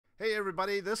Hey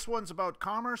everybody, this one's about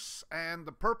commerce, and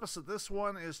the purpose of this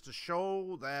one is to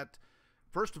show that,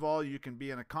 first of all, you can be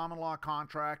in a common law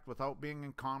contract without being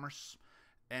in commerce.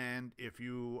 And if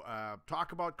you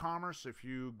talk about commerce, if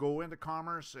you go into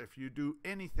commerce, if you do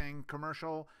anything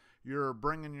commercial, you're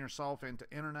bringing yourself into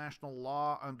international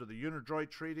law under the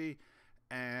UNIDROIT Treaty,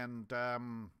 and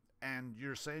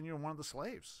you're saying you're one of the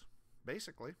slaves,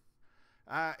 basically.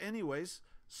 Anyways,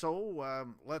 so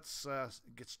let's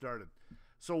get started.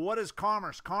 So what is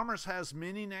commerce? Commerce has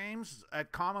many names. A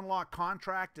common law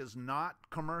contract is not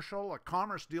commercial. A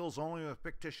commerce deals only with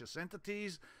fictitious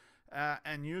entities,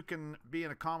 and you can be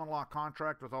in a common law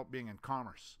contract without being in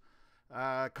commerce.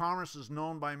 Commerce is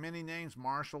known by many names: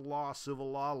 martial law,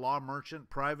 civil law, law merchant,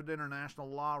 private international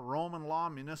law, Roman law,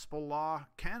 municipal law,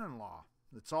 canon law.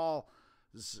 It's all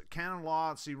canon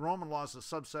law. See, Roman law is a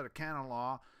subset of canon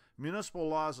law. Municipal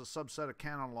law is a subset of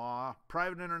canon law.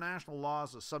 Private international law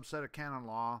is a subset of canon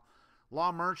law.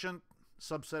 Law merchant,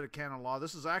 subset of canon law.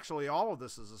 This is actually, all of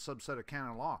this is a subset of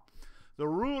canon law. The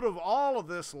root of all of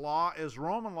this law is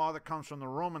Roman law that comes from the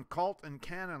Roman cult and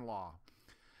canon law.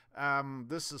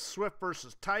 This is Swift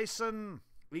versus Tyson,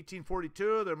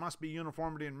 1842. There must be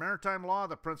uniformity in maritime law.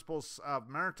 The principles of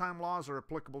maritime laws are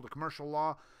applicable to commercial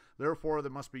law. Therefore,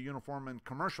 there must be uniform in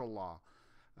commercial law.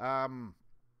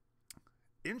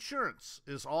 Insurance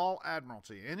is all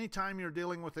admiralty. Anytime you're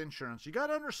dealing with insurance, you got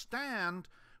to understand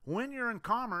when you're in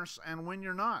commerce and when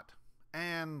you're not,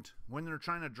 and when they're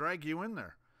trying to drag you in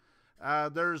there.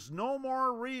 There's no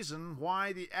more reason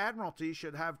why the admiralty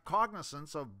should have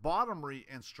cognizance of bottomry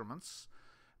instruments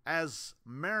as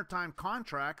maritime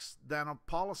contracts than of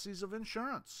policies of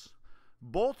insurance.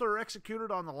 Both are executed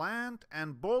on the land,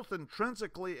 and both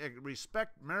intrinsically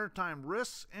respect maritime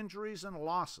risks, injuries, and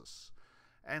losses.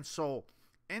 And so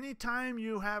anytime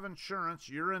you have insurance,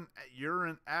 you're in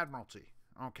admiralty.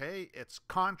 Okay, it's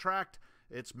contract,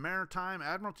 it's maritime.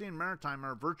 Admiralty and maritime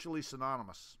are virtually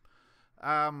synonymous.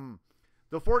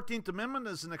 The 14th Amendment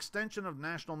is an extension of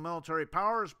national military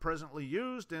powers presently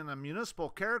used in a municipal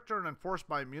character and enforced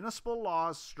by municipal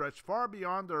laws stretched far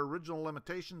beyond their original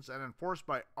limitations and enforced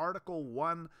by Article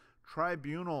 1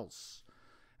 tribunals.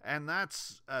 And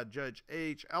that's Judge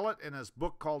H. Ellett in his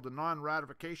book called The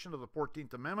Non-Ratification of the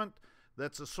 14th Amendment,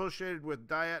 that's associated with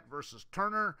Diet versus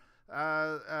Turner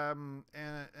in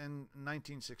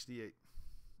 1968.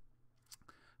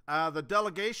 The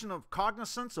delegation of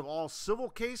cognizance of all civil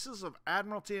cases of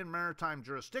admiralty and maritime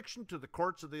jurisdiction to the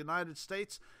courts of the United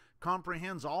States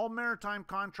comprehends all maritime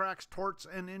contracts, torts,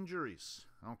 and injuries.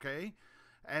 Okay?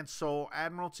 And so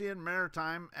admiralty and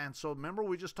maritime, and so remember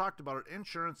we just talked about it,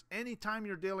 insurance, anytime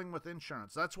you're dealing with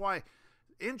insurance. That's why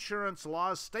insurance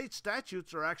laws, state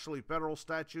statutes are actually federal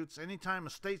statutes. Anytime a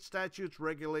state statute's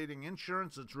regulating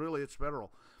insurance, it's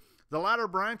federal. The latter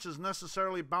branch is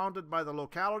necessarily bounded by the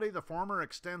locality. The former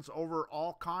extends over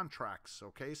all contracts.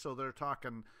 Okay, so they're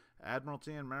talking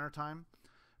admiralty and maritime.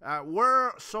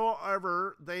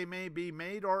 Wheresoever they may be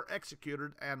made or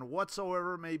executed, and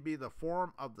whatsoever may be the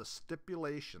form of the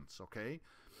stipulations, okay,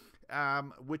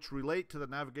 which relate to the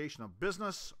navigation of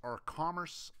business or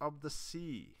commerce of the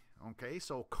sea. Okay,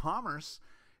 so commerce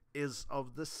is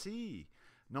of the sea.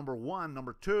 Number one.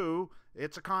 Number two,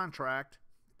 it's a contract.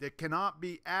 It cannot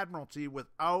be admiralty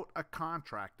without a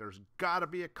contract. There's got to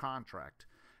be a contract.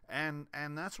 And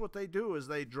that's what they do, is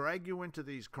they drag you into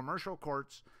these commercial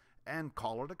courts and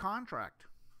call it a contract.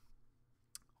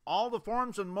 All the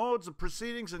forms and modes of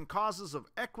proceedings and causes of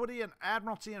equity and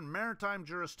admiralty and maritime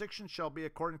jurisdiction shall be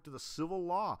according to the civil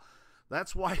law.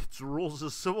 That's why it's rules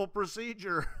of civil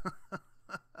procedure.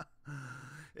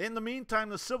 In the meantime,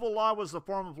 the civil law was the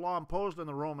form of law imposed in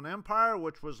the Roman Empire,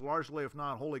 which was largely, if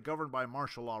not wholly, governed by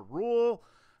martial law rule.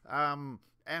 And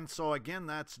so, again,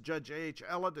 that's Judge H.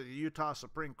 Ellett of the Utah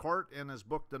Supreme Court in his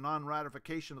book, The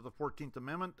Non-Ratification of the 14th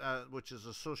Amendment, which is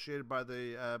associated by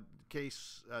the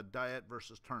case Diet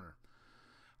versus Turner.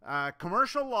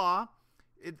 Commercial law,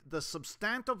 the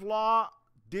substantive law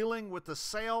dealing with the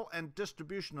sale and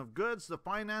distribution of goods, the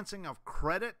financing of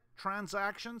credit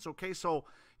transactions. Okay, so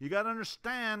you got to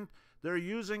understand they're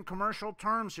using commercial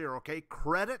terms here. Okay,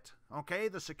 credit, okay,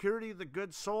 the security of the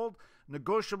goods sold,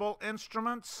 negotiable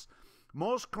instruments.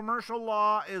 Most commercial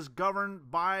law is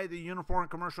governed by the Uniform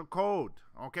Commercial Code,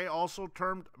 okay, also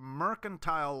termed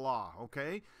mercantile law.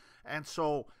 Okay, and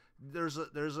so there's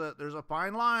a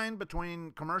fine line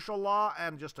between commercial law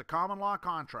and just a common law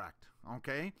contract.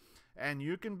 Okay, and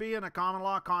you can be in a common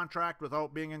law contract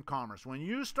without being in commerce. When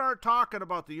you start talking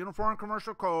about the Uniform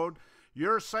Commercial Code,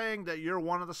 you're saying that you're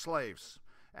one of the slaves.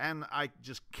 And I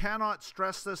just cannot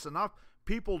stress this enough.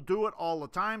 People do it all the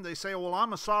time. They say, well,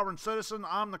 I'm a sovereign citizen.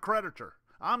 I'm the creditor.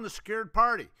 I'm the secured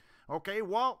party. Okay,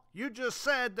 well, you just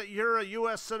said that you're a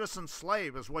U.S. citizen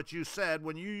slave, is what you said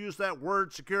when you used that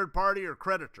word secured party or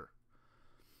creditor.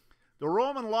 The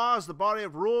Roman law is the body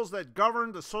of rules that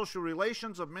governed the social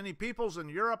relations of many peoples in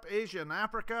Europe, Asia, and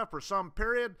Africa for some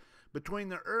period between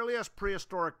the earliest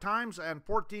prehistoric times and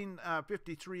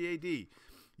 1453 AD.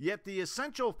 Yet the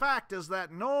essential fact is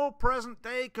that no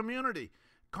present-day community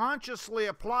consciously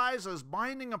applies as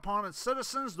binding upon its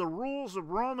citizens the rules of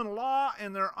Roman law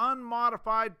in their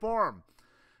unmodified form.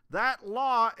 That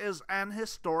law is an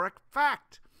historic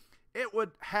fact. It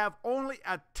would have only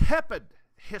a tepid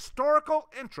historical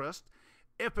interest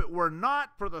if it were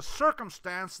not for the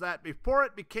circumstance that before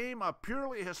it became a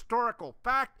purely historical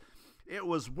fact, it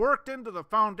was worked into the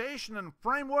foundation and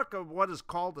framework of what is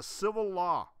called the civil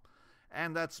law.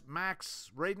 And that's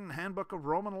Max Radin Handbook of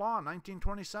Roman Law,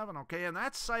 1927, okay? And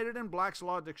that's cited in Black's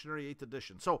Law Dictionary, 8th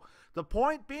edition. So the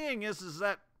point being is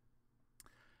that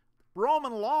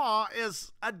Roman law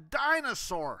is a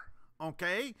dinosaur,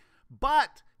 okay?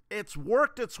 But it's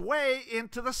worked its way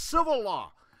into the civil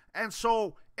law. And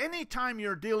so anytime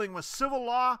you're dealing with civil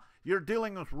law, you're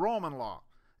dealing with Roman law.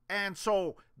 And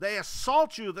so they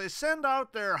assault you. They send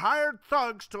out their hired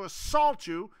thugs to assault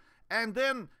you and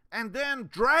then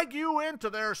drag you into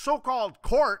their so-called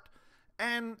court,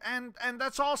 and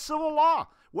that's all civil law.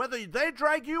 Whether they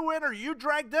drag you in or you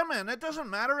drag them in, it doesn't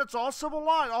matter. It's all civil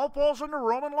law. It all falls under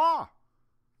Roman law.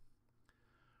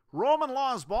 Roman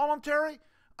law is voluntary.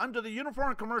 Under the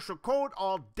Uniform Commercial Code,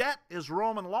 all debt is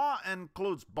Roman law and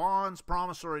includes bonds,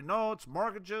 promissory notes,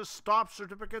 mortgages, stop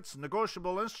certificates,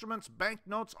 negotiable instruments,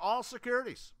 banknotes, all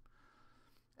securities.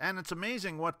 And it's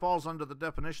amazing what falls under the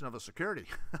definition of a security.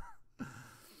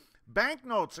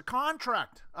 Banknotes, a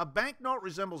contract. A banknote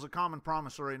resembles a common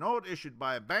promissory note issued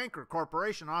by a bank or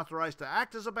corporation authorized to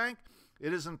act as a bank.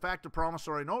 It is in fact a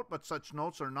promissory note, but such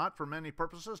notes are not for many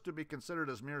purposes to be considered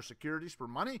as mere securities for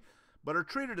money, but are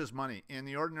treated as money in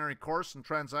the ordinary course and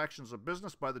transactions of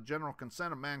business by the general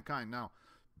consent of mankind. Now,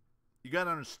 you got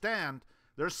to understand,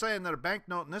 they're saying that a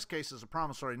banknote in this case is a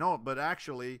promissory note, but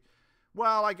actually,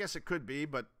 well, I guess it could be,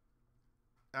 but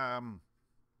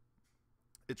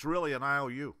it's really an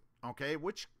IOU. Okay,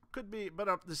 which could be, but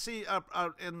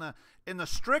in the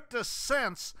strictest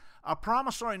sense, a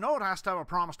promissory note has to have a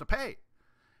promise to pay,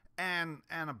 and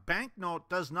a banknote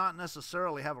does not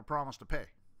necessarily have a promise to pay.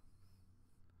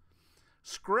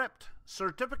 Script,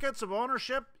 certificates of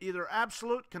ownership, either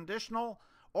absolute, conditional,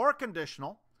 or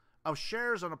conditional, of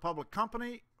shares in a public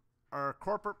company or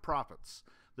corporate profits.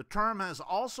 The term has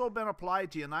also been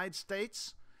applied to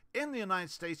in the United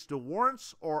States to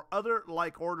warrants or other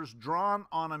like orders drawn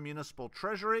on a municipal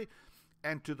treasury,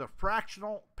 and to the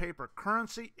fractional paper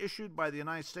currency issued by the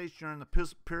United States during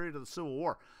the period of the Civil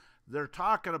War. They're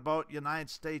talking about United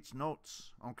States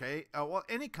notes, okay? Well,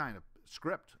 any kind of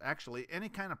script, actually, any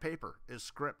kind of paper is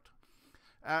script.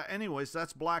 Anyways,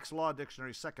 that's Black's Law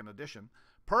Dictionary, 2nd edition.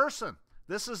 Person,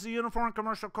 this is the Uniform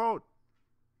Commercial Code.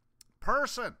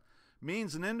 Person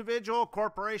means an individual,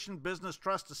 corporation, business,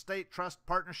 trust, estate, trust,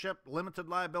 partnership, limited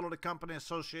liability company,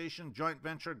 association, joint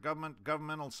venture, government,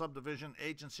 governmental subdivision,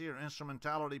 agency, or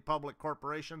instrumentality, public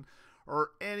corporation, or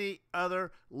any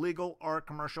other legal or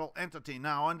commercial entity.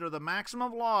 Now, under the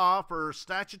maximum law for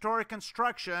statutory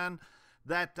construction,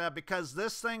 that because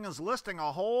this thing is listing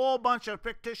a whole bunch of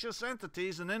fictitious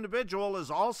entities, an individual is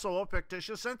also a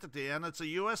fictitious entity, and it's a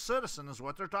U.S. citizen is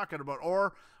what they're talking about,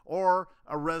 or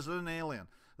a resident alien.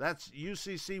 That's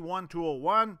UCC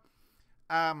 1201.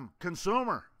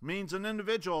 Consumer means an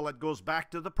individual. That goes back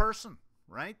to the person,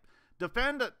 right?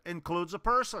 Defendant includes a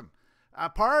person. A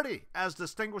party, as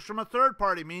distinguished from a third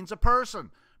party, means a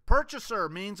person. Purchaser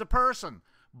means a person.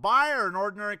 Buyer in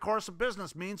ordinary course of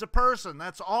business means a person.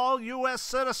 That's all U.S.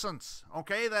 citizens,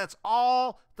 okay? That's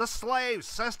all the slaves,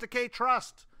 Sestake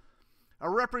Trust. A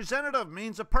representative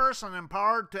means a person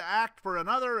empowered to act for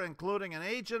another, including an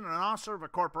agent or an officer of a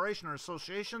corporation or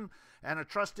association, and a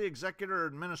trustee, executor, or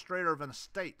administrator of an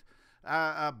estate.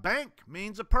 A bank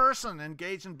means a person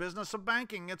engaged in business of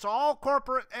banking. It's all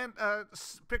corporate and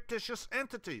fictitious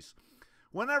entities.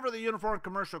 Whenever the Uniform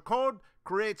Commercial Code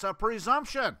creates a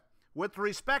presumption with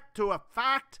respect to a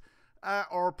fact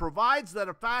or provides that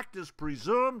a fact is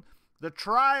presumed, the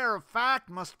trier of fact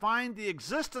must find the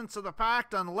existence of the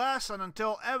fact unless and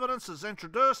until evidence is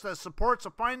introduced that supports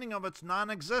a finding of its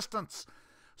non-existence.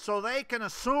 So they can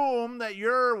assume that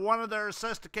you're one of their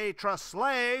Sestake Trust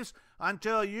slaves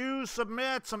until you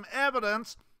submit some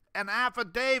evidence, an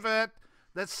affidavit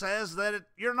that says that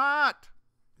you're not.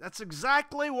 That's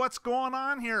exactly what's going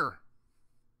on here.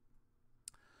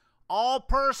 All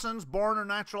persons born or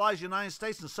naturalized in the United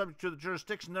States and subject to the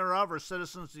jurisdiction thereof are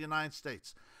citizens of the United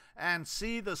States. and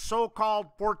see the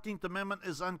so-called 14th Amendment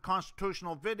is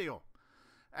unconstitutional video.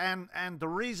 And the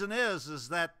reason is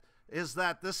that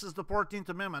this is the 14th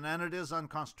Amendment, and it is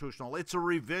unconstitutional. It's a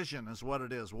revision is what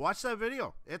it is. Watch that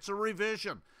video. It's a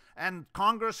revision. And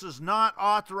Congress is not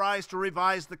authorized to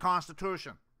revise the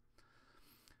Constitution.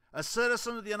 A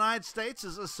citizen of the United States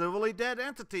is a civilly dead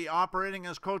entity operating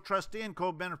as co-trustee and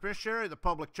co-beneficiary of the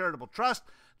Public Charitable Trust,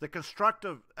 the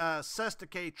constructive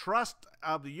Sestake Trust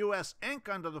of the U.S. Inc.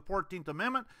 under the 14th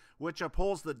Amendment, which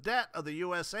upholds the debt of the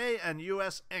USA and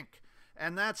U.S. Inc.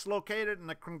 And that's located in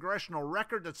the Congressional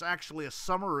Record. It's actually a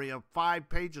summary of 5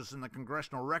 pages in the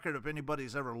Congressional Record. If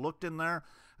anybody's ever looked in there,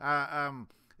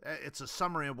 it's a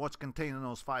summary of what's contained in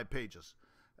those 5 pages.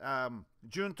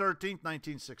 June 13th,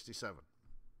 1967.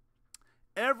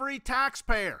 Every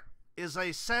taxpayer is a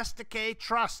Sestake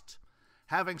trust,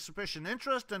 having sufficient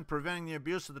interest in preventing the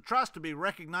abuse of the trust to be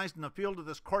recognized in the field of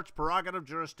this court's prerogative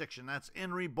jurisdiction. That's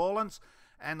Henry Boland's.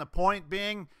 And the point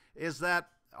being is that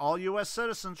all U.S.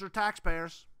 citizens are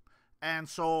taxpayers, and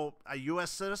so a U.S.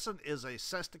 citizen is a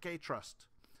Sestake trust.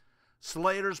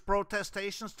 Slater's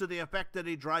protestations to the effect that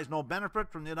he derives no benefit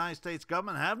from the United States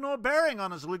government have no bearing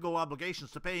on his legal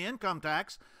obligations to pay income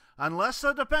tax unless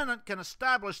the defendant can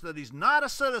establish that he's not a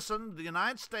citizen of the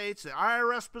United States. The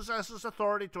IRS possesses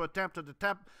authority to attempt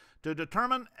to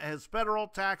determine his federal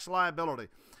tax liability.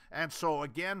 And so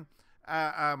again,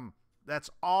 that's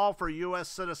all for U.S.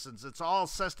 citizens. It's all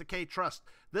Sestake trust.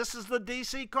 This is the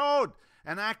D.C. Code,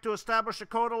 an act to establish a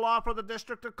code of law for the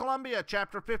District of Columbia,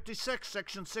 Chapter 56,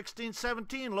 Section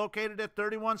 1617, located at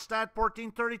 31 Stat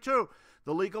 1432,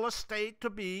 the legal estate to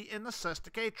be in the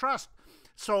Sestake trust.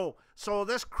 So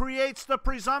this creates the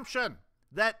presumption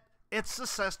that it's the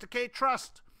Sestake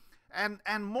trust, and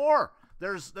more.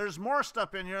 There's more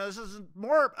stuff in here. This is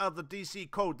more of the D.C.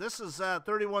 Code. This is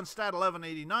 31 Stat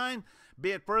 1189.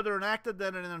 Be it further enacted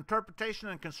that in an interpretation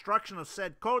and construction of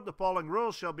said code, the following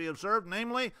rules shall be observed,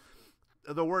 namely,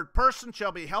 the word person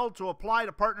shall be held to apply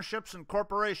to partnerships and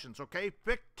corporations, okay?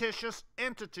 Fictitious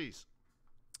entities.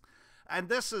 And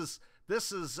this is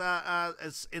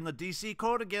it's in the D.C.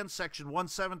 Code, again, Section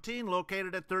 117,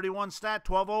 located at 31 Stat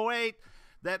 1208,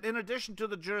 that in addition to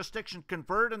the jurisdiction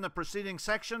conferred in the preceding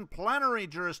section, plenary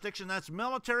jurisdiction, that's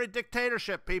military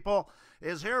dictatorship, people,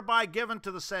 is hereby given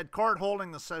to the said court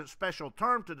holding the special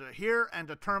term to hear and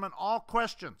determine all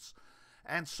questions.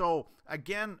 And so,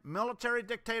 again, military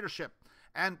dictatorship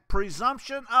and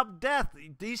presumption of death,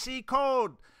 D.C.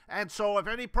 Code. And so if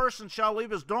any person shall leave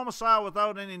his domicile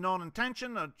without any known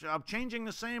intention of changing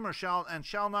the same or shall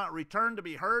not return to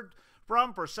be heard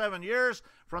from for 7 years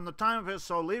from the time of his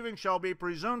so leaving shall be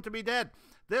presumed to be dead.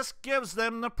 This gives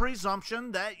them the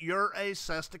presumption that you're a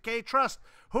Sestake trust.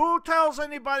 Who tells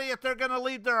anybody if they're going to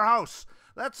leave their house?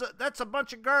 That's a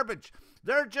bunch of garbage.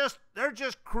 They're just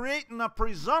creating a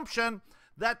presumption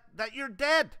that you're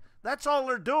dead. That's all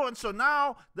they're doing. So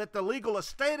now that the legal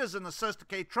estate is in the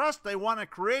Sestake trust, they want to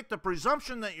create the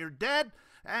presumption that you're dead,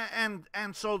 and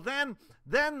so then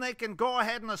they can go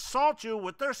ahead and assault you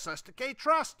with their Sestake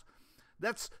trust.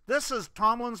 This is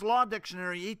Tomlin's Law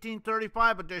Dictionary,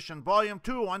 1835 edition, Volume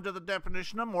 2, under the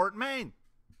definition of mort main.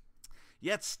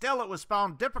 Yet still it was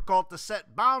found difficult to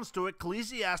set bounds to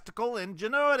ecclesiastical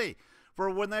ingenuity, for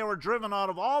when they were driven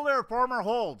out of all their former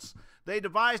holds, they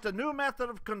devised a new method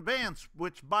of conveyance,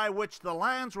 by which the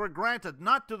lands were granted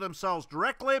not to themselves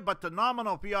directly, but to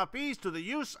nominal fiefs to the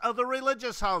use of the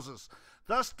religious houses,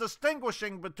 thus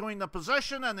distinguishing between the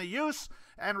possession and the use,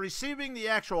 and receiving the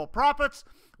actual profits,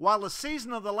 while the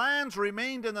season of the lands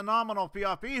remained in the nominal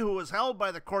fief, who was held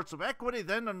by the courts of equity,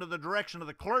 then under the direction of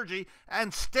the clergy,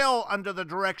 and still under the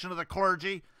direction of the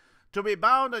clergy, to be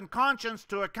bound in conscience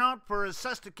to account for his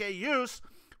Sestake use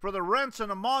for the rents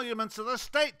and emoluments of the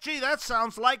state. Gee, that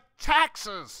sounds like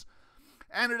taxes.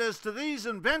 And it is to these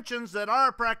inventions that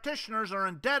our practitioners are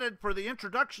indebted for the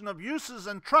introduction of uses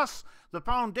and trusts, the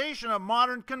foundation of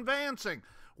modern conveyancing.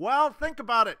 Well, think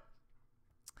about it.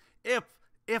 If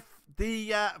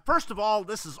the first of all,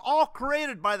 this is all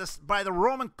created by the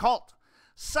Roman cult.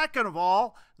 Second of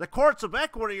all, the courts of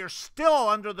equity are still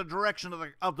under the direction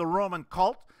of the Roman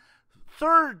cult.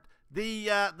 Third, the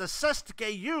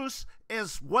Sestake use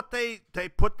is what they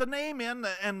put the name in,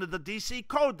 and the D.C.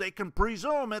 Code. They can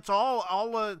presume it's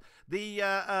all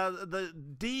the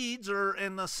deeds are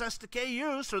in the Sestake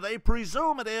use, or they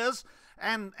presume it is,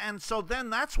 and so then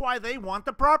that's why they want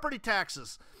the property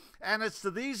taxes. And it's to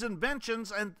these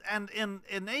inventions, and in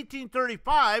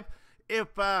 1835,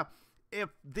 if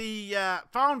the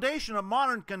foundation of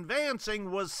modern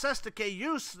conveyancing was Sestake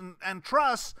use and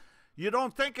trust, you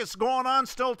don't think it's going on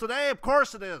still today? Of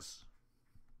course it is.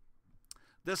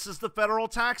 This is the Federal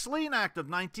Tax Lien Act of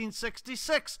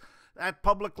 1966. At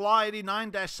Public Law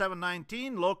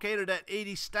 89-719, located at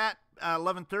 80 Stat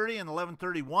 1130 and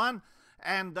 1131.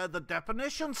 And the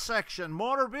definition section,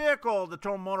 motor vehicle. The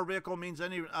term motor vehicle means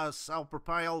any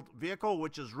self-propelled vehicle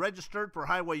which is registered for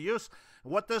highway use.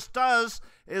 What this does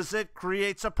is it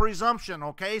creates a presumption,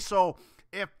 okay? So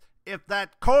if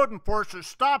that code enforcer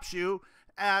stops you,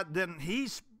 then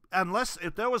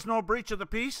if there was no breach of the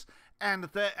peace, and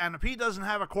if he doesn't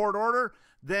have a court order,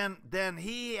 then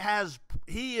he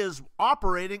is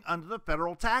operating under the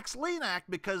Federal Tax Lien Act,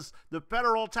 because the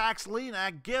Federal Tax Lien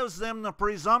Act gives them the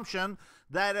presumption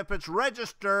that if it's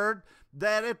registered,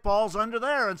 that it falls under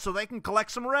there, and so they can collect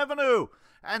some revenue.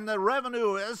 And the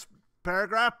revenue is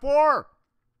paragraph 4.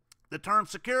 The term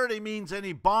security means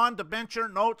any bond, debenture,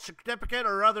 note, certificate,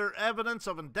 or other evidence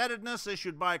of indebtedness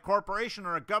issued by a corporation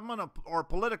or a government or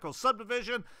political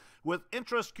subdivision with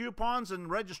interest coupons in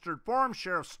registered form,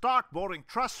 share of stock, voting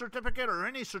trust certificate, or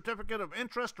any certificate of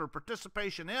interest or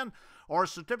participation in, or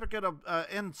certificate of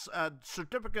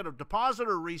deposit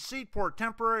or receipt for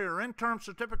temporary or interim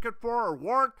certificate for, or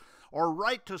warrant, or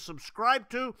right to subscribe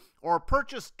to, or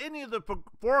purchase any of the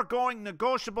foregoing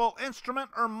negotiable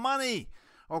instrument or money.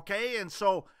 Okay, and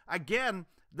so again,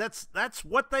 that's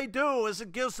what they do, is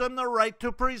it gives them the right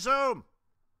to presume.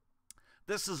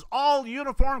 This is all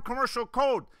Uniform Commercial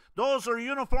Code. Those are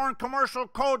Uniform Commercial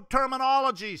Code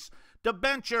terminologies.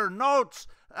 Debenture, notes,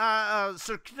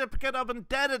 certificate of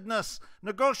indebtedness,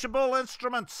 negotiable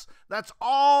instruments. That's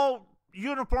all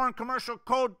Uniform Commercial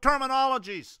Code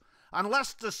terminologies.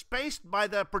 Unless dispaced by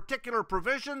the particular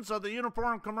provisions of the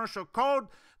Uniform Commercial Code,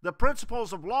 the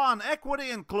principles of law and equity,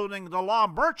 including the law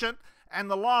merchant and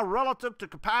the law relative to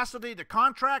capacity to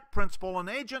contract, principal and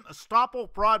agent, estoppel,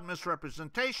 fraud,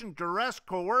 misrepresentation, duress,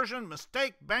 coercion,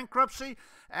 mistake, bankruptcy,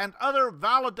 and other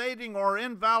validating or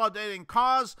invalidating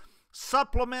cause,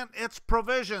 supplement its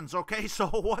provisions. Okay, so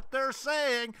what they're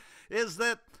saying is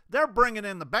that they're bringing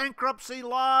in the bankruptcy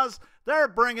laws. They're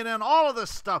bringing in all of this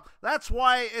stuff. That's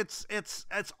why it's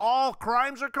all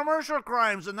crimes are commercial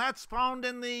crimes, and that's found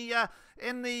in the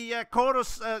code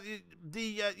of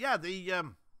the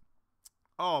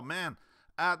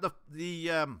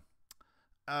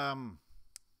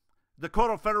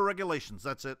Code of Federal Regulations.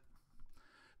 That's it.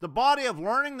 The body of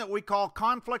learning that we call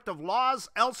conflict of laws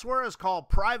elsewhere is called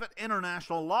private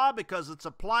international law, because it's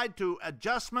applied to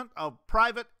adjustment of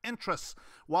private interests,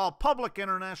 while public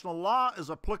international law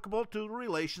is applicable to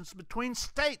relations between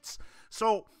states.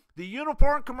 So the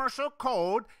Uniform Commercial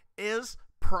Code is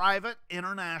private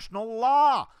international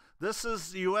law. This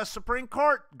is the U.S. Supreme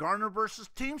Court, Garner versus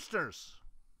Teamsters.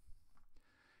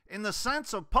 In the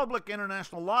sense of public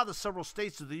international law, the several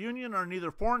states of the Union are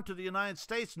neither foreign to the United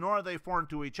States nor are they foreign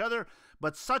to each other,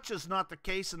 but such is not the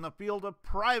case in the field of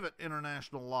private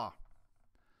international law.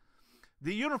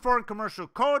 The Uniform Commercial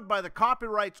Code, by the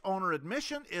copyright's owner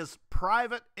admission, is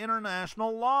private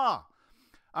international law.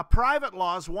 A private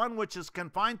law is one which is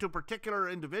confined to particular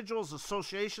individuals,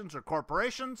 associations, or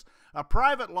corporations. A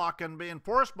private law can be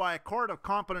enforced by a court of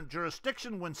competent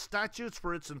jurisdiction when statutes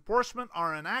for its enforcement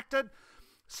are enacted.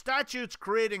 Statutes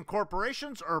creating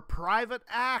corporations are private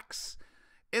acts.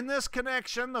 In this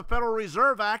connection, the Federal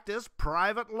Reserve Act is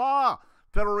private law.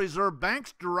 Federal Reserve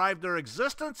banks derive their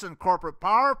existence and corporate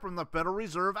power from the Federal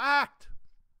Reserve Act.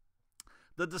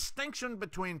 The distinction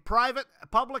between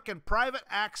public and private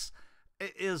acts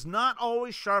is not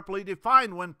always sharply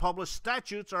defined when published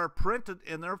statutes are printed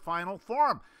in their final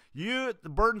form. The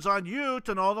burden's on you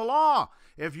to know the law.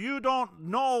 If you don't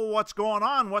know what's going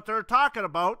on, what they're talking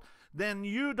about, then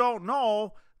you don't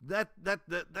know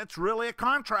that's really a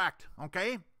contract,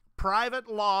 okay? Private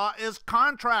law is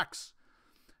contracts.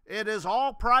 It is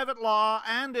all private law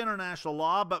and international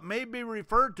law, but may be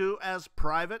referred to as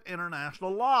private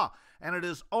international law. And it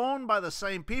is owned by the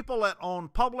same people that own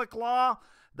public law.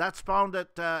 That's found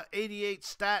at 88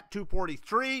 Stat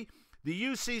 243. The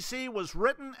UCC was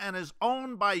written and is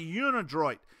owned by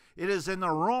UNIDROIT. It is in the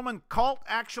Roman cult,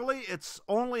 actually. It's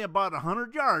only about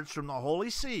 100 yards from the Holy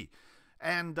See.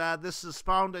 And this is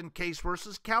found in Case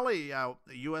versus Kelly, the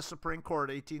U.S. Supreme Court,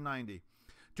 1890.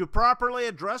 To properly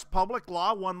address public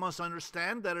law, one must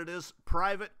understand that it is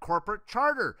private corporate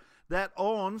charter that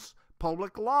owns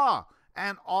public law,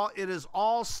 and it is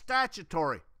all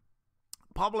statutory.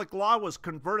 Public law was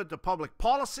converted to public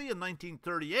policy in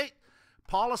 1938.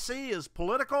 Policy is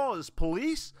political, is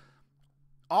police.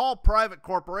 All private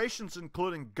corporations,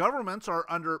 including governments, are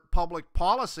under public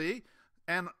policy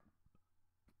and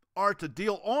are to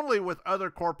deal only with other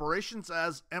corporations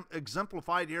as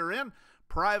exemplified herein.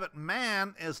 Private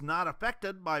man is not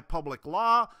affected by public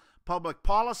law. public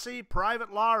policy,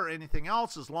 private law, or anything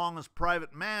else, as long as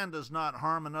private man does not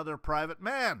harm another private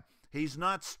man. He's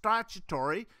not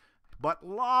statutory, but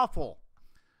lawful.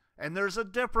 And there's a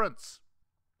difference.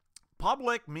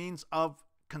 Public means of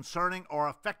concerning or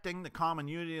affecting the common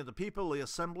unity of the people, the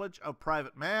assemblage of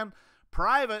private man.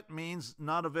 Private means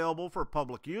not available for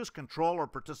public use, control, or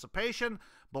participation,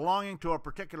 belonging to a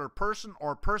particular person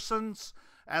or persons,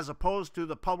 as opposed to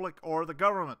the public or the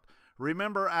government.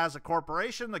 Remember, as a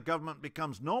corporation, the government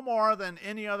becomes no more than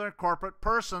any other corporate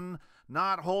person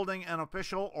not holding an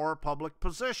official or public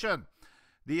position.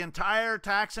 The entire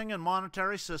taxing and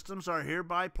monetary systems are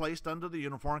hereby placed under the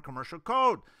Uniform Commercial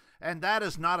Code. And that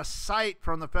is not a cite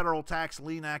from the Federal Tax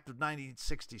Lien Act of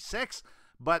 1966,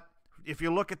 but if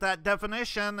you look at that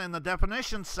definition in the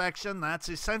definition section, that's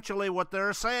essentially what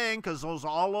they're saying, because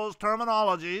all those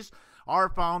terminologies are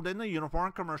found in the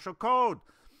Uniform Commercial Code.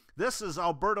 This is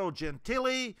Alberto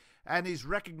Gentili, and he's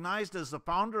recognized as the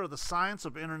founder of the science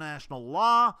of international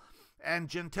law. And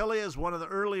Gentili is one of the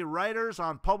early writers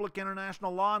on public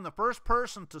international law and the first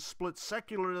person to split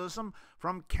secularism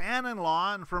from canon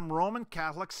law and from Roman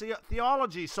Catholic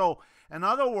theology. So, in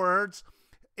other words,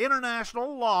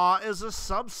 international law is a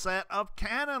subset of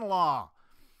canon law.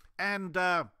 And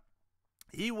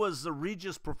he was the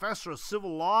Regius Professor of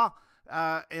Civil Law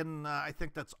in, I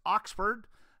think that's Oxford.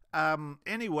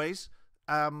 Anyways,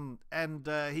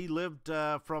 he lived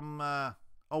from...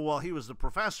 he was the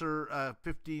professor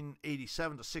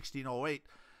 1587 to 1608.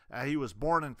 He was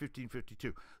born in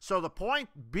 1552. So the point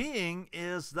being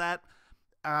is that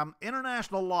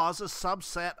international law is a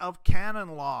subset of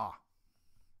canon law.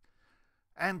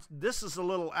 And this is a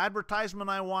little advertisement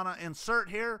I want to insert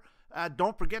here.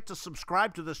 Don't forget to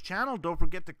subscribe to this channel. Don't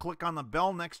forget to click on the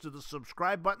bell next to the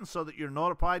subscribe button so that you're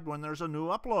notified when there's a new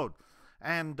upload.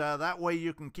 And that way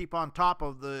you can keep on top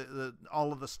of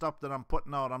all of the stuff that I'm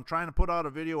putting out. I'm trying to put out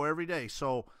a video every day,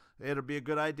 so it'll be a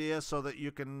good idea so that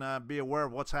you can be aware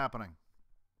of what's happening.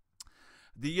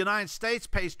 The United States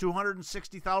pays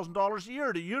 $260,000 a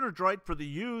year to UNIDROIT for the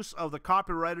use of the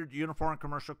copyrighted Uniform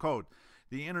Commercial Code.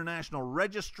 The International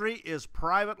Registry is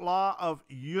private law of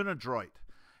UNIDROIT.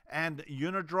 And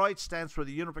UNIDROIT stands for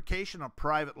the Unification of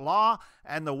Private Law,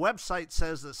 and the website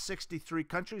says that 63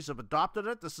 countries have adopted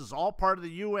it. This is all part of the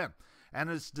UN, and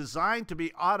it's designed to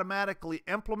be automatically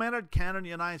implemented. Canada and the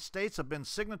United States have been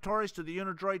signatories to the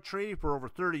UNIDROIT Treaty for over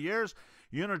 30 years.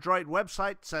 UNIDROIT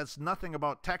website says nothing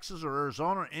about Texas or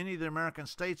Arizona or any of the American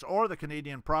states or the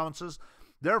Canadian provinces.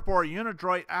 Therefore,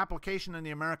 UNIDROIT application in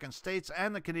the American states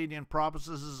and the Canadian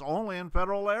provinces is only in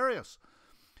federal areas.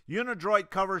 UNIDROIT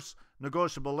covers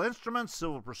negotiable instruments,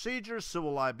 civil procedures,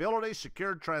 civil liability,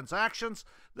 secured transactions.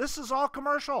 This is all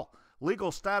commercial.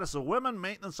 Legal status of women,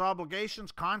 maintenance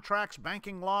obligations, contracts,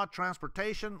 banking law,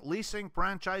 transportation, leasing,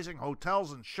 franchising,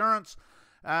 hotels, insurance,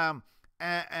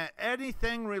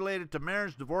 anything related to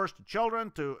marriage, divorce, to children,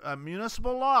 to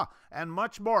municipal law, and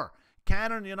much more.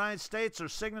 Canada and the United States are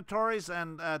signatories,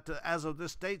 and as of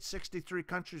this date, 63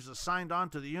 countries have signed on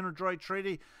to the UNIDROIT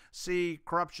Treaty. See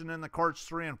Corruption in the Courts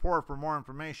 3 and 4 for more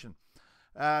information.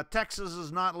 Texas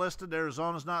is not listed.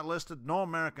 Arizona is not listed. No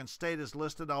American state is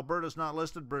listed. Alberta is not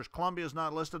listed. British Columbia is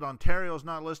not listed. Ontario is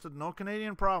not listed. No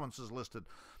Canadian province is listed.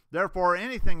 Therefore,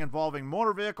 anything involving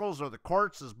motor vehicles or the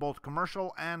courts is both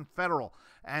commercial and federal,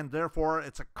 and therefore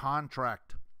it's a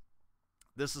contract.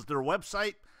 This is their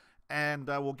website. And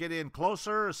we'll get in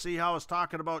closer, see how it's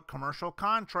talking about commercial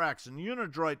contracts and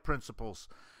UNIDROIT principles.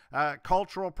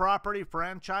 Cultural property,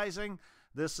 franchising.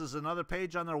 This is another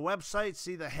page on their website.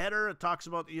 See the header. It talks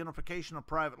about the unification of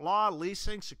private law,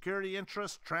 leasing, security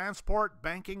interest, transport,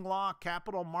 banking law,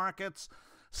 capital markets,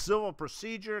 civil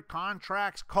procedure,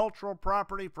 contracts, cultural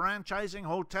property, franchising,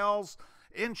 hotels,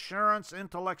 insurance,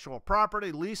 intellectual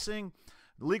property, leasing,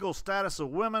 legal status of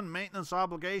women, maintenance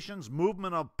obligations,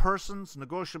 movement of persons,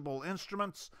 negotiable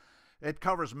instruments. It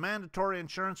covers mandatory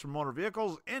insurance for motor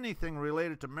vehicles, anything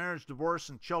related to marriage, divorce,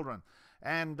 and children.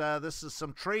 And this is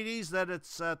some treaties that it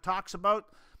talks about.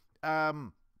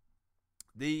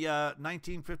 The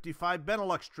 1955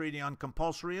 Benelux Treaty on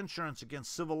compulsory insurance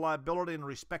against civil liability in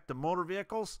respect to motor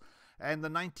vehicles, and the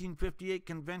 1958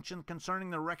 Convention concerning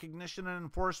the recognition and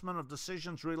enforcement of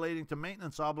decisions relating to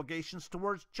maintenance obligations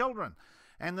towards children,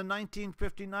 and the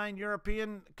 1959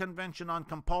 European Convention on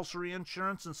compulsory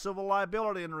insurance and civil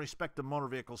liability in respect to motor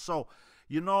vehicles. So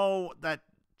you know that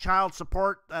child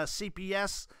support,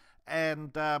 CPS,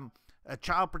 and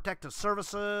child protective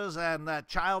services, and that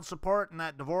child support and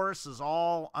that divorce is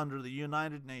all under the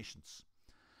United Nations.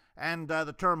 And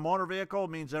the term motor vehicle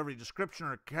means every description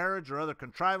or carriage or other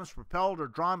contrivance propelled or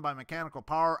drawn by mechanical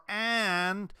power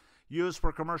and used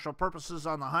for commercial purposes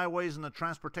on the highways and the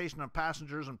transportation of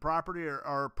passengers and property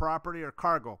or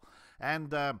cargo.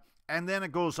 And then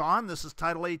it goes on. This is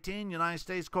Title 18, United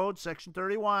States Code, Section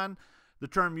 31. The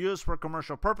term used for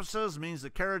commercial purposes means the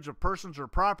carriage of persons or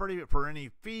property for any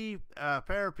fee,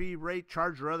 fare, fee, rate,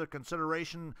 charge, or other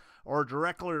consideration, or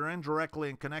directly or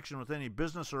indirectly in connection with any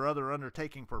business or other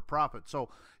undertaking for profit. So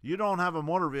you don't have a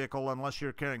motor vehicle unless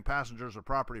you're carrying passengers or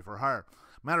property for hire.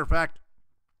 Matter of fact,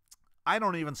 I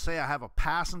don't even say I have a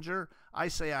passenger. I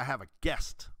say I have a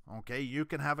guest. Okay, you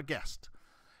can have a guest.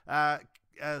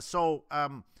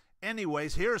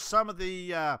 Anyways, here's some of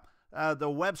the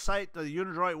website, the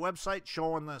UNIDROIT website,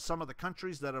 showing some of the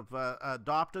countries that have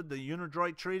adopted the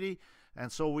UNIDROIT treaty.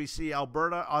 And so we see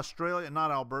Alberta, Australia,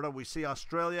 not Alberta, we see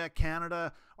Australia,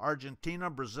 Canada, Argentina,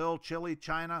 Brazil, Chile,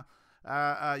 China,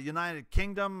 United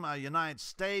Kingdom, United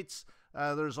States.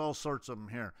 There's all sorts of them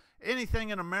here. Anything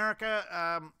in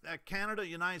America, Canada,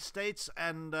 United States,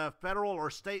 and federal or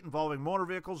state involving motor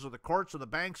vehicles or the courts or the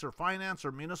banks or finance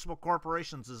or municipal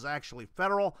corporations is actually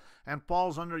federal and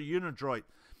falls under UNIDROIT.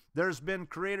 There's been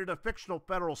created a fictional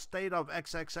federal state of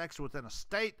XXX within a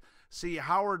state. See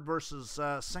Howard versus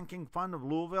Sinking Fund of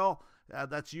Louisville.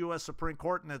 That's U.S. Supreme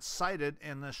Court, and it's cited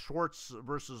in the Schwartz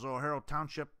versus O'Hara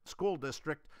Township School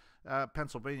District,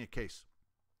 Pennsylvania case.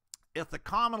 If the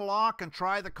common law can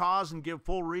try the cause and give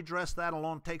full redress, that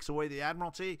alone takes away the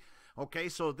admiralty. Okay,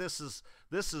 so this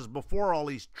is before all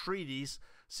these treaties.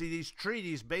 See, these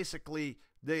treaties basically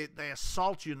they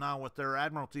assault you now with their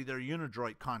admiralty, their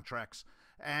UNIDROIT contracts.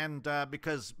 And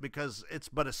because it's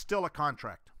still a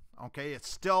contract. Okay, it's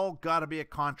still got to be a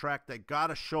contract. They got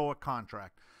to show a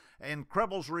contract. In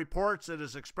Krebel's reports, it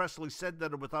is expressly said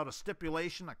that without a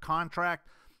stipulation, a contract,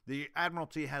 the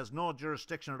admiralty has no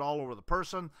jurisdiction at all over the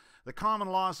person. The common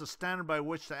law is the standard by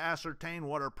which to ascertain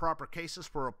what are proper cases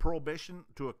for a prohibition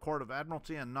to a court of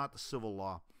admiralty, and not the civil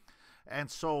law.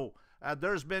 And so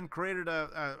there's been created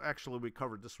actually we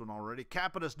covered this one already,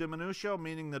 capitis diminutio,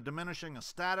 meaning the diminishing of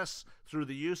status through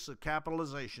the use of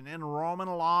capitalization in Roman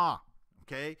law.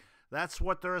 Okay, that's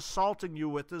what they're assaulting you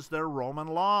with, is their Roman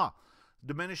law.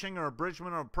 Diminishing or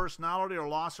abridgment of personality or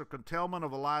loss or curtailment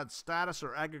of allowed status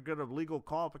or aggregate of legal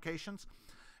qualifications.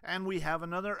 And we have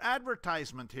another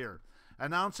advertisement here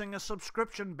announcing a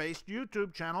subscription-based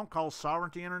YouTube channel called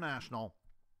Sovereignty International.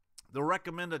 The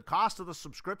recommended cost of the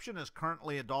subscription is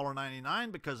currently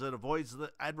 $1.99 because it avoids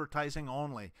the advertising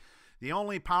only. The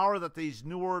only power that these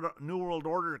New World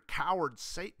Order cowards,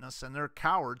 Satanists, and they're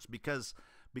cowards because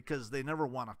they never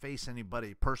want to face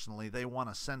anybody personally. They want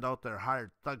to send out their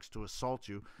hired thugs to assault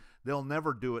you. They'll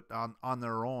never do it on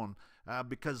their own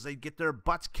because they get their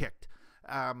butts kicked.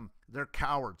 They're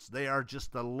cowards. They are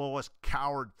just the lowest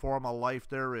coward form of life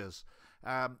there is.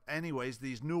 Anyways,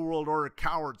 these New World Order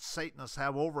cowards Satanists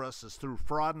have over us is through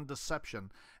fraud and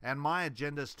deception, and my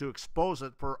agenda is to expose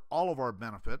it for all of our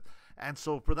benefit. And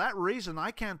so for that reason,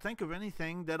 I can't think of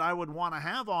anything that I would want to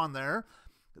have on there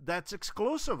that's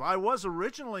exclusive. I was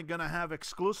originally going to have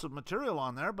exclusive material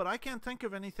on there, but I can't think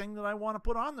of anything that I want to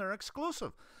put on there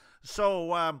exclusive.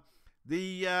 So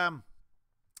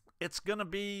it's going to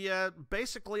be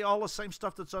basically all the same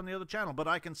stuff that's on the other channel, but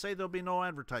I can say there'll be no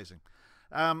advertising.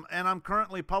 And I'm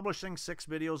currently publishing 6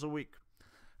 videos a week.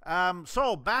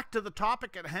 So back to the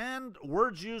topic at hand,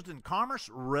 words used in commerce: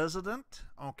 resident,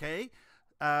 okay?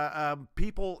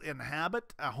 People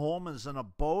inhabit. A home is an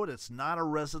abode. It's not a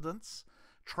residence.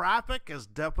 Traffic is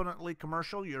definitely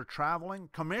commercial. You're traveling.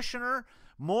 Commissioner,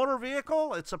 motor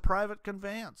vehicle, it's a private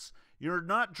conveyance. You're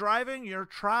not driving, you're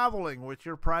traveling with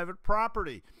your private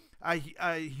property. A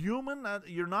human,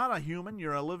 you're not a human,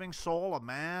 you're a living soul, a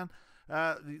man.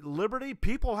 Liberty,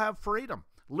 people have freedom.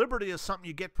 Liberty is something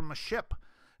you get from a ship.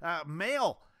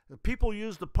 Mail, people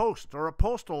use the post or a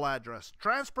postal address.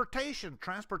 Transportation,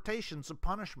 transportation's a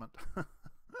punishment.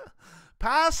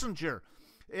 Passenger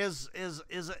is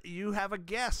you have a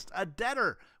guest, a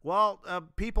debtor. Well,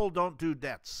 people don't do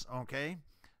debts, okay?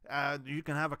 You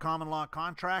can have a common law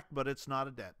contract, but it's not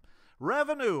a debt.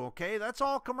 Revenue, okay, that's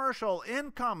all commercial.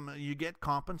 Income, you get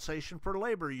compensation for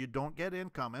labor. You don't get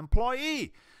income.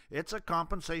 Employee, it's a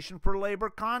compensation for labor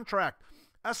contract.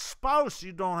 A spouse,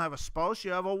 you don't have a spouse,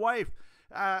 you have a wife.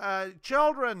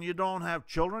 Children, you don't have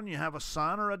children, you have a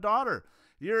son or a daughter.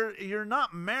 You're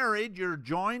not married, you're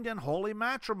joined in holy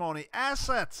matrimony.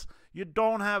 Assets, you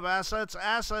don't have assets.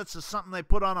 Assets is something they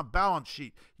put on a balance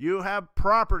sheet. You have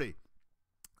property.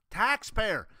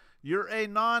 Taxpayer, you're a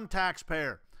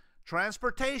non-taxpayer.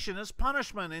 Transportation is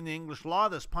punishment. In the English law,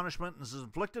 this punishment is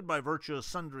inflicted by virtue of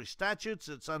sundry statutes.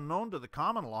 It's unknown to the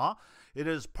common law. It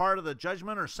is part of the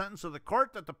judgment or sentence of the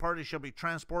court that the party shall be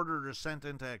transported or sent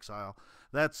into exile.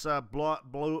 That's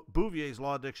Bouvier's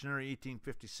Law Dictionary,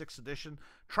 1856 edition.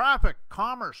 Traffic,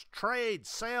 commerce, trade,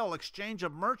 sale, exchange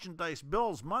of merchandise,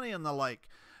 bills, money, and the like.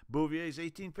 Bouvier's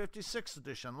 1856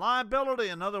 edition. Liability,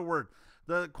 another word.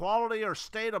 The quality or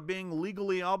state of being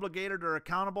legally obligated or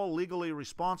accountable, legally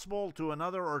responsible to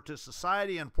another or to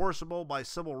society, enforceable by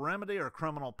civil remedy or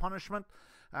criminal punishment,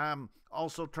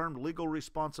 also termed legal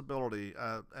responsibility,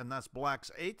 and that's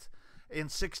Black's 8th. In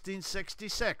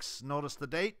 1666, notice the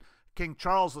date, King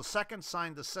Charles II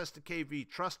signed the Sestake v.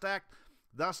 Trust Act.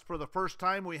 Thus, for the first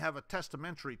time, we have a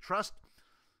testamentary trust,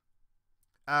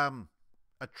 a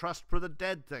trust for the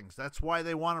dead things. That's why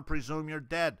they want to presume you're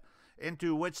dead,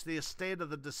 into which the estate of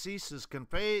the deceased is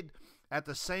conveyed. At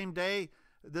the same day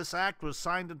this act was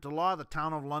signed into law, the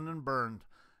town of London burned.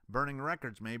 Burning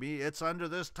records, maybe. It's under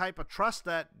this type of trust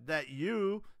that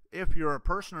you, if you're a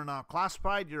person or not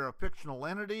classified, you're a fictional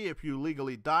entity. If you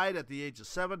legally died at the age of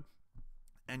 7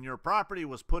 and your property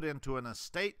was put into an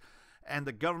estate and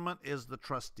the government is the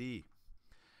trustee.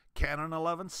 Canon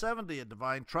 1170, a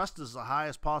divine trust is the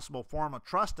highest possible form of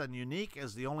trust and unique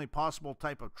as the only possible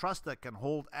type of trust that can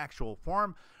hold actual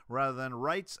form rather than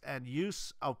rights and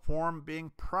use of form being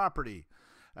property.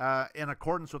 In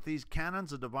accordance with these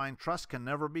canons, a divine trust can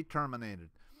never be terminated.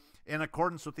 In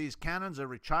accordance with these canons,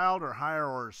 every child or higher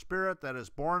order spirit that is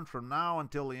born from now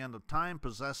until the end of time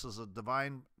possesses a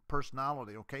divine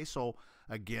personality. Okay, so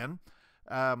again,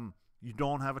 you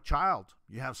don't have a child.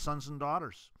 You have sons and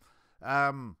daughters.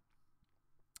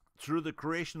 Through the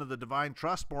creation of the divine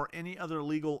trust or any other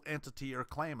legal entity or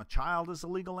claim. A child is a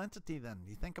legal entity then.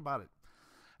 You think about it.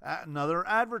 Another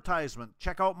advertisement.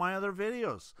 Check out my other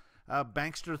videos.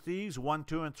 Bankster Thieves 1,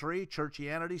 2, and 3,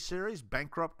 Churchianity series,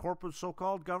 bankrupt corporate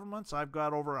so-called governments. I've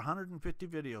got over 150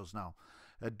 videos now.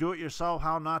 Do-it-yourself,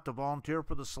 how not to volunteer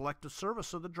for the selective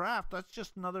service of the draft. That's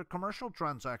just another commercial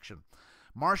transaction.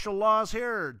 Martial laws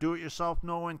here. Do-it-yourself,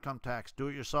 no income tax.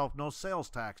 Do-it-yourself, no sales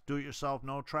tax. Do-it-yourself,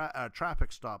 no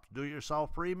traffic stops.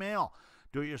 Do-it-yourself, free mail.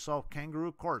 Do-it-yourself,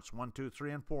 kangaroo courts 1, 2,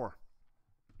 3, and 4.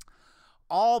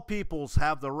 All peoples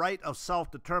have the right of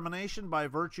self-determination. By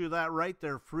virtue of that right,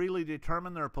 they freely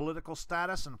determine their political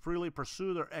status and freely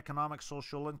pursue their economic,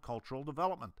 social, and cultural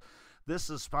development. This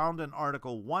is found in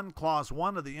Article 1, Clause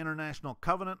 1 of the International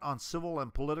Covenant on Civil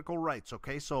and Political Rights.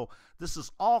 Okay, so this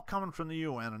is all coming from the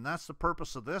UN, and that's the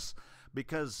purpose of this,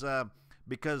 because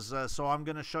so I'm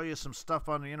going to show you some stuff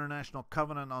on the International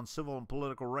Covenant on Civil and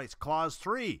Political Rights. Clause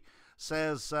 3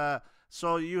 says,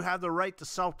 so you have the right to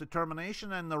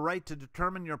self-determination and the right to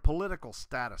determine your political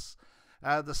status.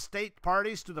 The state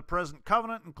parties to the present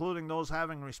covenant, including those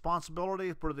having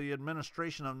responsibility for the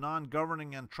administration of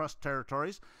non-governing and trust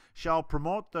territories, shall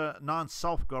promote the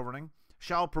non-self-governing,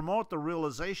 shall promote the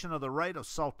realization of the right of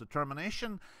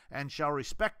self-determination, and shall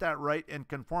respect that right in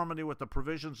conformity with the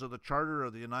provisions of the Charter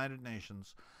of the United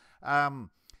Nations.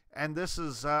 And this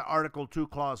is Article 2,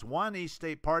 Clause 1. Each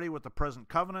state party with the present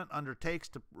covenant undertakes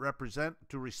to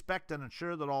respect and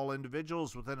ensure that all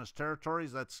individuals within its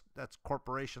territories, that's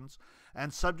corporations,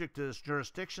 and subject to its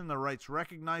jurisdiction, the rights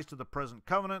recognized to the present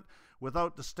covenant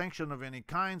without distinction of any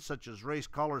kind, such as race,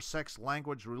 color, sex,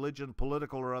 language, religion,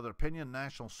 political or other opinion,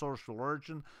 national, social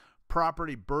origin,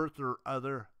 property, birth, or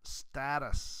other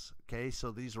status. Okay,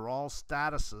 so these are all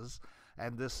statuses,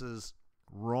 and this is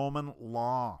Roman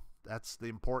law. That's the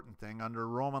important thing. Under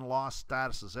Roman law,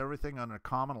 status is everything. Under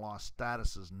common law,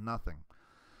 status is nothing.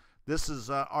 This is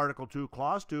Article 2,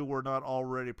 Clause 2. Were not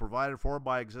already provided for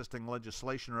by existing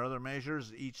legislation or other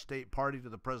measures, each state party to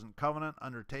the present covenant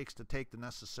undertakes to take the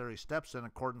necessary steps in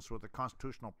accordance with the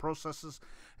constitutional processes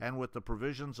and with the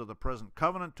provisions of the present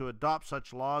covenant to adopt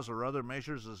such laws or other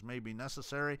measures as may be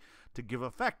necessary to give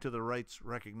effect to the rights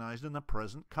recognized in the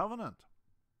present covenant.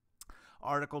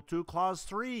 Article 2, Clause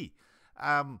 3.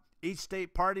 Each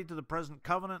state party to the present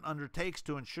covenant undertakes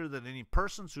to ensure that any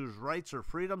persons whose rights or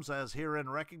freedoms as herein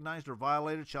recognized or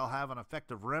violated shall have an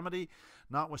effective remedy,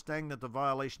 notwithstanding that the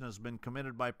violation has been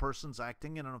committed by persons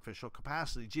acting in an official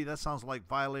capacity. Gee, that sounds like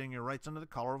violating your rights under the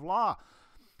color of law.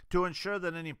 To ensure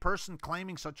that any person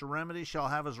claiming such a remedy shall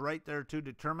have his right thereto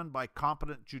determined by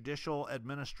competent judicial,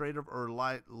 administrative, or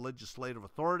legislative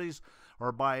authorities,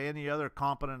 or by any other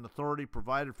competent authority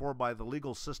provided for by the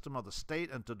legal system of the state,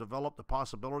 and to develop the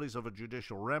possibilities of a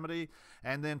judicial remedy,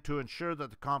 and then to ensure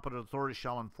that the competent authority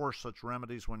shall enforce such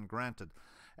remedies when granted.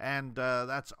 And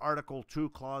that's Article 2,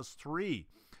 Clause 3.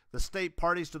 The state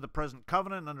parties to the present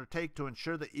covenant undertake to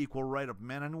ensure the equal right of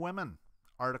men and women.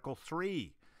 Article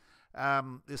 3.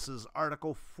 This is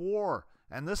Article 4.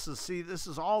 And this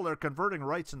is all, they're converting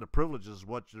rights into privileges,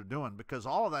 what they're doing, because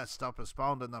all of that stuff is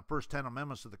found in the first 10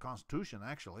 amendments of the Constitution,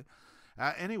 actually.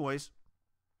 Anyways,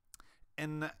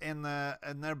 and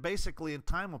they're basically in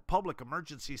time of public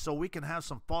emergency, so we can have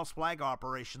some false flag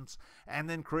operations and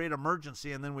then create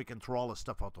emergency, and then we can throw all this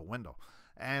stuff out the window.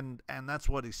 And that's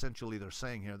what essentially they're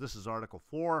saying here. This is Article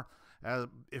 4.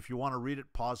 If you want to read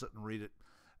it, pause it and read it.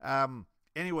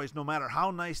 Anyways, no matter how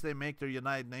nice they make their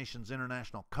United Nations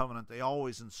International Covenant, they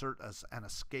always insert an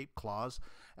escape clause.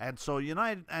 And so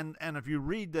and if you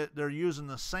read that, they're using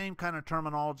the same kind of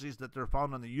terminologies that they're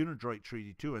found in the UNIDROIT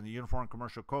Treaty too, in the Uniform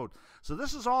Commercial Code. So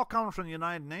this is all coming from the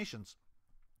United Nations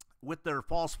with their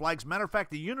false flags. Matter of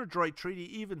fact, the UNIDROIT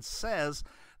Treaty even says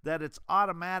that it's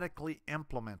automatically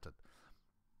implemented.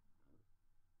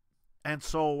 And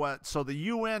so the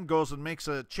UN goes and makes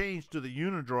a change to the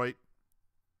UNIDROIT,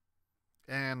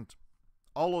 and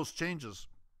all those changes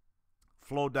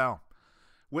flow down.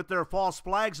 With their false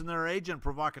flags and their agent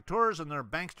provocateurs and their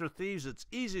bankster thieves, it's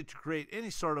easy to create any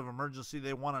sort of emergency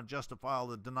they want to justify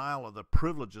the denial of the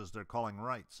privileges they're calling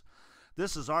rights.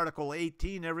 This is Article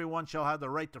 18. Everyone shall have the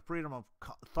right to freedom of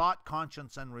thought,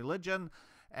 conscience, and religion,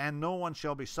 and no one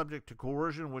shall be subject to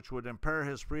coercion which would impair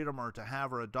his freedom or to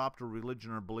have or adopt a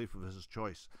religion or belief of his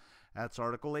choice. That's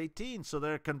Article 18. So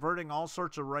they're converting all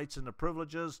sorts of rights into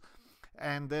privileges.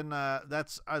 And then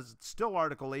that's still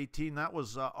Article 18. That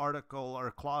was Article or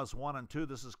Clause 1 and 2.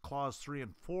 This is Clause 3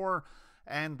 and 4.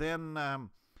 And then,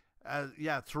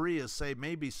 3 is say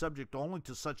may be subject only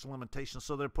to such limitations.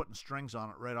 So they're putting strings on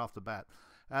it right off the bat.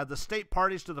 The state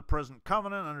parties to the present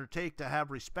covenant undertake to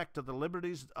have respect to the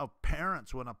liberties of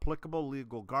parents when applicable,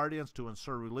 legal guardians to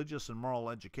ensure religious and moral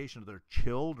education of their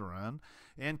children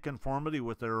in conformity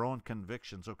with their own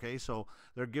convictions. Okay, so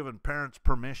they're giving parents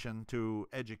permission to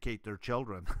educate their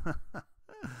children.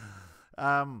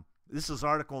 This is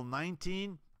Article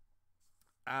 19.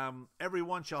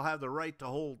 Everyone shall have the right to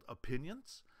hold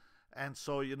opinions. And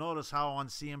so you notice how on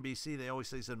CNBC they always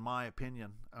say, in my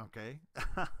opinion, okay?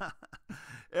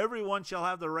 Everyone shall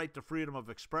have the right to freedom of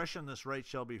expression. This right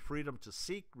shall be freedom to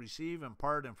seek, receive,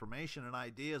 impart information and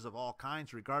ideas of all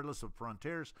kinds, regardless of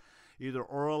frontiers, either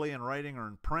orally in writing or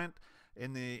in print,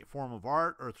 in the form of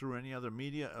art, or through any other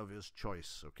media of his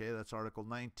choice. Okay, that's Article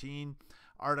 19.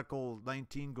 Article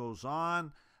 19 goes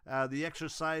on. The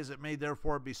exercise, it may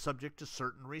therefore be subject to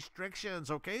certain restrictions.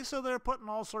 Okay, so they're putting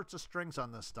all sorts of strings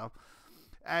on this stuff.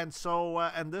 And so,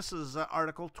 and this is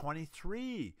Article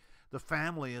 23. The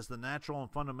family is the natural and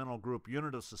fundamental group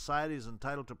unit of society, is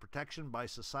entitled to protection by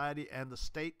society and the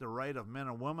state. The right of men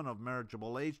and women of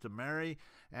marriageable age to marry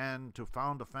and to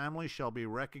found a family shall be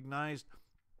recognized.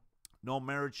 No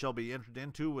marriage shall be entered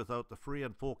into without the free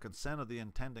and full consent of the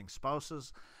intending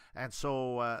spouses. And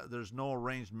so there's no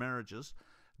arranged marriages.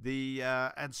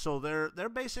 And so they're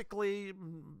basically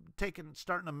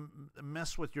starting to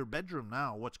mess with your bedroom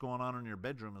now. What's going on in your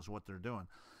bedroom is what they're doing.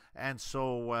 And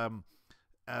so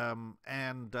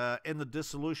in the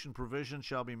dissolution provision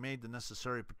shall be made the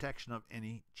necessary protection of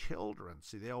any children.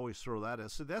 See, they always throw that in.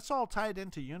 So that's all tied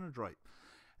into UNIDROIT.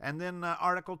 And then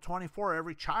Article 24,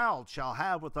 every child shall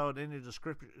have, without any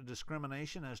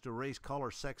discrimination as to race,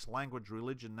 color, sex, language,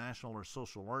 religion, national or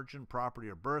social origin, property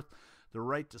or birth, the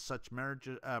right to such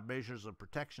measures of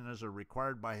protection as are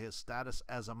required by his status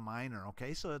as a minor.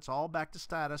 Okay, so it's all back to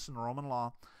status in Roman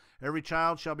law. Every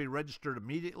child shall be registered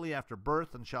immediately after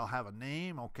birth and shall have a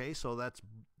name. Okay, so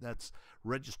that's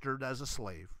registered as a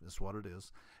slave, is what it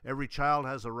is. Every child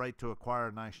has a right to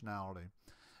acquire nationality.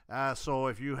 So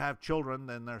if you have children,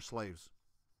 then they're slaves.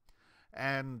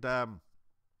 And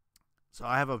so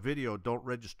I have a video, don't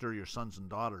register your sons and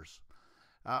daughters.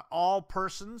 All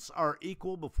persons are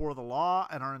equal before the law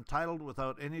and are entitled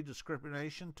without any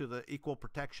discrimination to the equal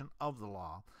protection of the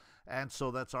law. And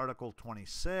so that's Article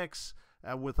 26.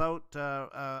 Without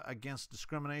against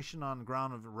discrimination on the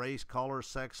ground of race, color,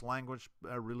 sex, language,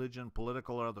 religion,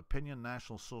 political or other opinion,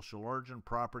 national, social origin,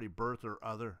 property, birth, or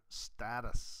other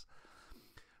status.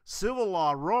 Civil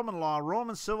law,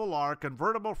 Roman civil law are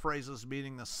convertible phrases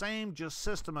meaning the same just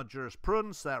system of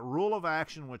jurisprudence, that rule of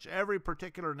action which every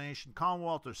particular nation,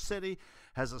 commonwealth, or city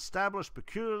has established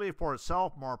peculiarly for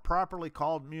itself, more properly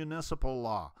called municipal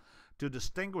law, to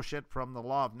distinguish it from the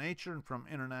law of nature and from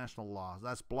international law.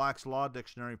 That's Black's Law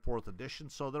Dictionary, 4th edition.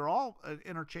 So they're all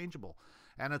interchangeable,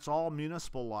 and it's all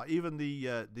municipal law. Even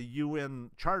the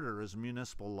UN Charter is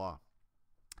municipal law.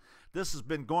 This has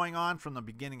been going on from the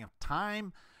beginning of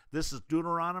time. This is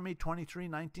Deuteronomy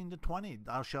 23:19-20.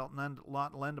 Thou shalt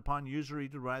not lend upon usury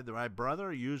to thy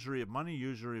brother, usury of money,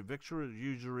 usury of victual,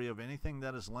 usury of anything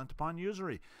that is lent upon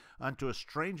usury. Unto a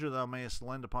stranger thou mayest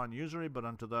lend upon usury, but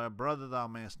unto thy brother thou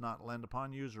mayest not lend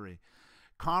upon usury.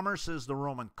 Commerce is the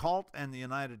Roman cult and the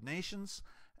United Nations,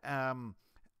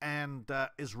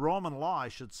 is Roman law, I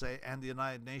should say, and the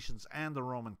United Nations and the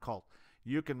Roman cult.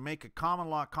 You can make a common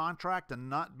law contract and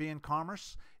not be in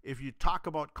commerce. If you talk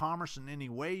about commerce in any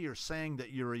way, you're saying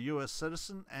that you're a U.S.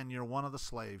 citizen and you're one of the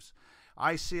slaves.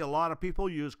 I see a lot of people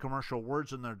use commercial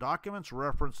words in their documents,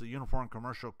 reference the Uniform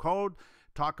Commercial Code,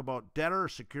 talk about debtor,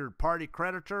 secured party,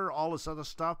 creditor, all this other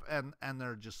stuff, and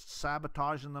they're just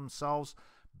sabotaging themselves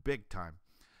big time.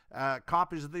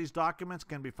 Copies of these documents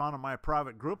can be found in my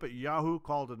private group at Yahoo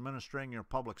called Administering Your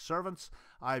Public Servants.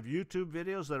 I have YouTube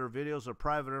videos that are videos of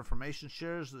private information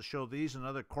shares that show these and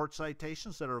other court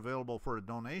citations that are available for a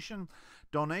donation.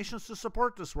 Donations to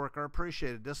support this work are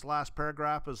appreciated. This last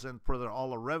paragraph is in for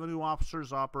all the revenue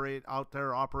officers out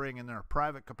there operating in their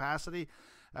private capacity,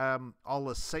 all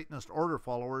the Satanist order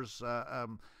followers. I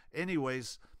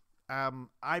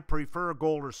prefer a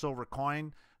gold or silver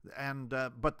coin.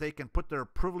 But they can put their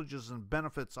privileges and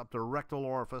benefits up their rectal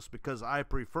orifice because I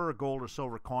prefer a gold or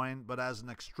silver coin, but as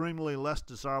an extremely less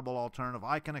desirable alternative,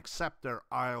 I can accept their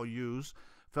IOUs,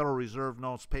 Federal Reserve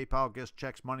notes, PayPal, gifts,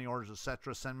 checks, money orders,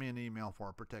 etc. Send me an email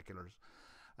for particulars.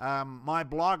 My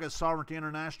blog is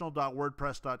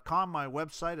sovereigntyinternational.wordpress.com. My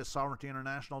website is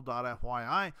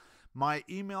sovereigntyinternational.fyi. My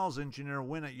email is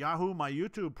engineerwin@yahoo. My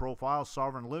YouTube profile is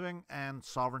Sovereign Living and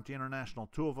Sovereignty International,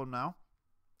 2 of them now.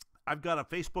 I've got a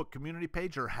Facebook community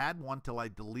page, or had one till I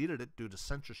deleted it due to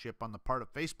censorship on the part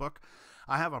of Facebook.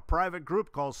 I have a private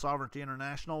group called Sovereignty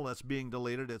International that's being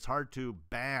deleted. It's hard to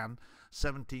ban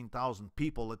 17,000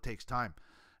 people. It takes time.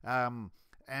 And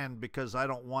because I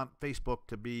don't want Facebook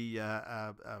to be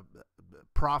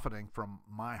profiting from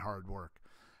my hard work.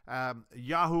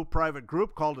 Yahoo private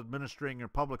group called Administering Your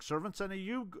Public Servants, and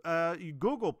a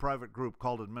Google private group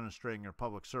called Administering Your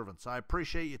Public Servants. I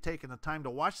appreciate you taking the time to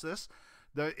watch this.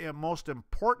 The most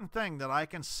important thing that I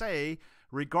can say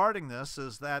regarding this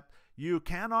is that you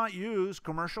cannot use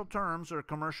commercial terms or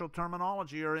commercial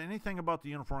terminology or anything about the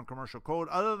Uniform Commercial Code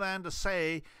other than to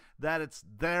say that it's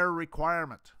their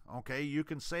requirement. Okay, you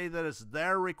can say that it's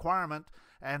their requirement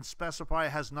and specify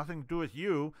it has nothing to do with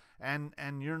you, and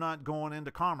you're not going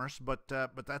into commerce, but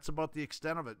that's about the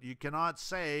extent of it. You cannot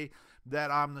say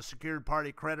that I'm the secured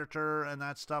party creditor and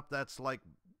that stuff. That's like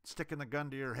sticking the gun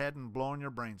to your head and blowing your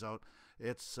brains out.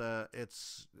 It's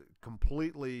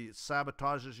completely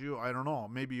sabotages you. I don't know.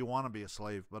 Maybe you want to be a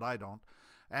slave, but I don't.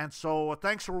 And so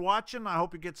thanks for watching. I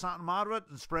hope you get something out of it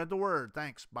and spread the word.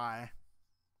 Thanks. Bye.